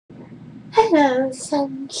Hello,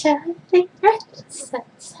 sunshine, princess,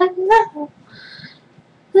 hello.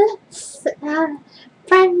 Let's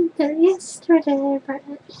friend yesterday, but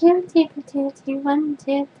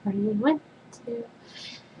cutiepatooty123 went to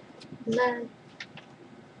the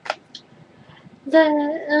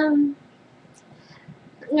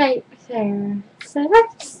Lakefair. So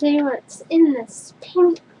let's see what's in this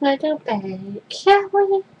pink little bag, shall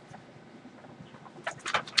we?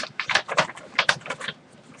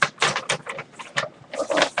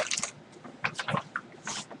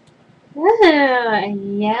 Oh, a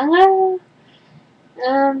yellow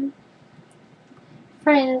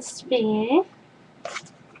frisbee.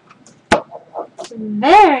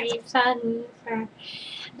 Very fun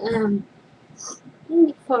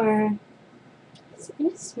for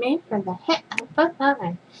excuse me for the head.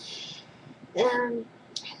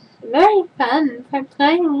 Very fun for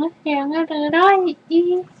playing with your little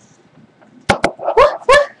doggy.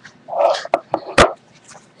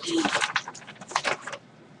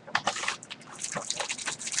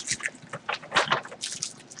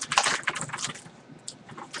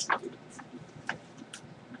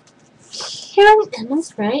 Sharon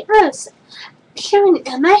Emma's right. Oh, Sharon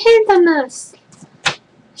Emma had the most.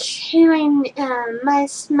 Sharing my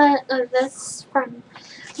smut of this from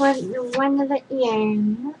one of the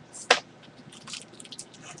earrings.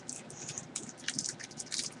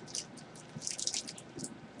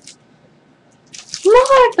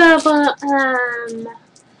 More bubble.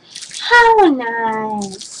 How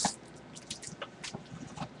nice.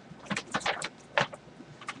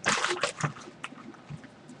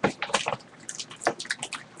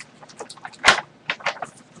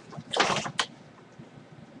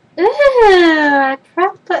 Ooh,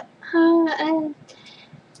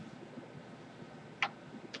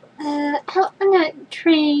 a coconut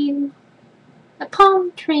tree, a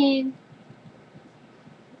palm tree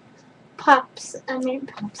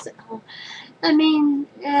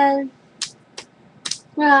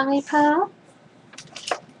lollipop,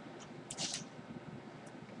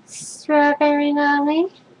 strawberry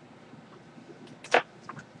lolly,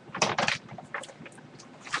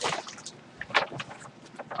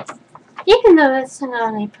 even though it's a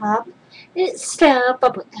lollipop, it's still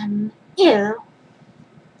bubblegum. Ew.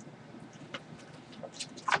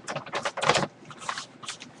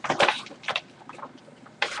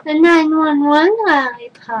 A 911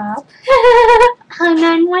 lollipop. A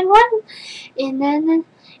 911 in an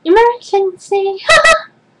emergency.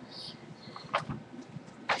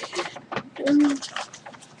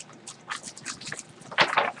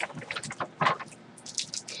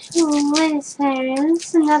 What's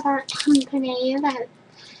this? Another company that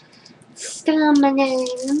stole my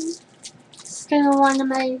name. Stole one of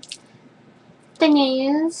my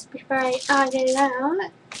thingies before I ordered it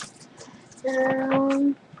out.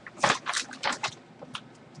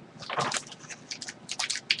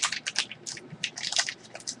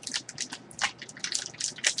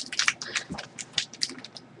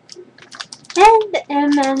 And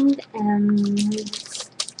M&M's.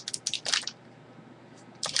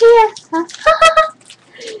 Yeah.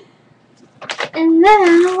 And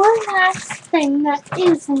then one last thing that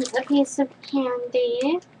isn't a piece of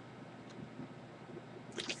candy.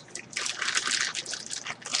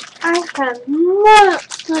 I have no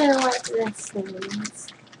clue what this is.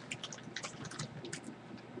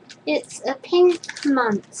 It's a pink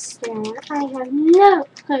monster. I have no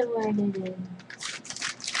clue what it is.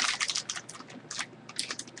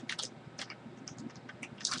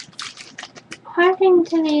 According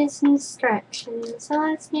to these instructions,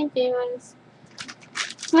 all it's going to do is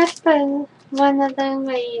flip one of the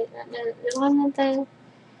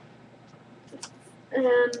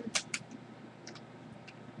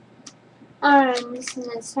arms in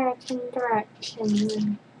a certain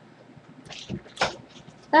direction.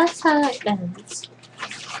 That's how it goes.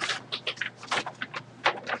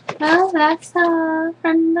 Well, that's all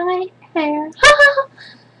from the Lakefair.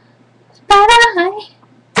 Bye-bye!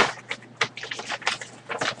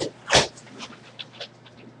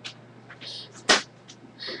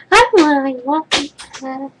 I'm Willy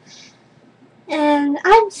Wonka, and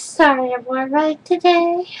I'm sorry I wore red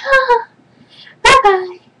today.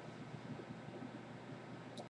 Bye-bye!